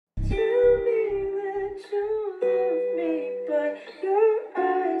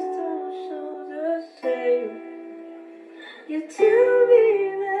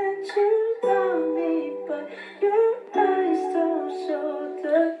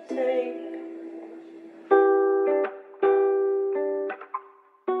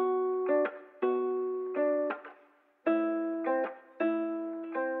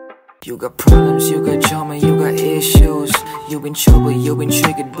You got problems, you got drama, you got issues. You in trouble, you been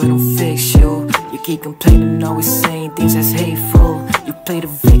triggered, but don't fix you. You keep complaining, always saying things that's hateful. You play the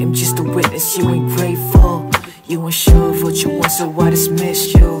victim just to witness, you ain't grateful. You ain't sure of what you want, so I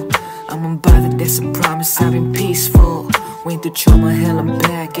dismiss you. I'm unbothered, that's a promise, I've been peaceful. Went through trauma, hell, I'm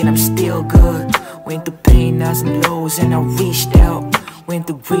back, and I'm still good. Went through pain, highs and lows, and I reached out. Went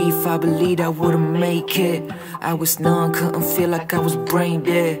through grief, I believed I wouldn't make it. I was numb, couldn't feel like I was brain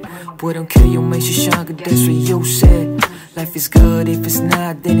dead. Boy, don't kill you, makes you stronger, that's what you said. Life is good, if it's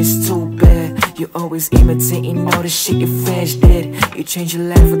not, then it's too bad. You always imitating all the shit your friends did. You change your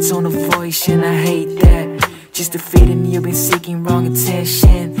life, a tone of voice, and I hate that. Just to fit in, you've been seeking wrong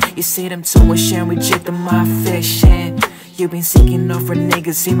attention. You said I'm too much and rejecting my affection. You've been seeking off for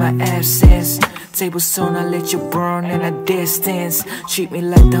niggas in my absence. Tables turn, I let you burn in a distance. Treat me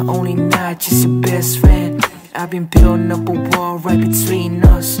like the only not just your best friend. I've been building up a wall right between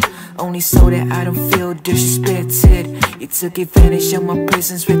us, only so that I don't feel disrespected. You took advantage of my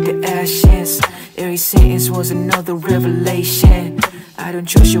presence with the actions. Every sentence was another revelation. I don't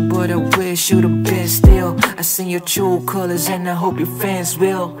trust you, but I wish you the best still. I see your true colors and I hope your fans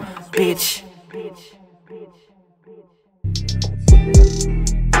will, bitch.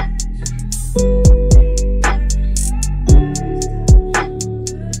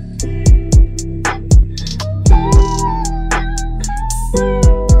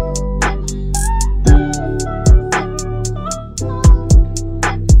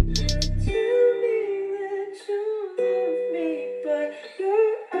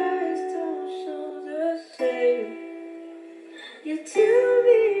 You tell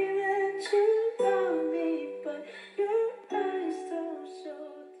me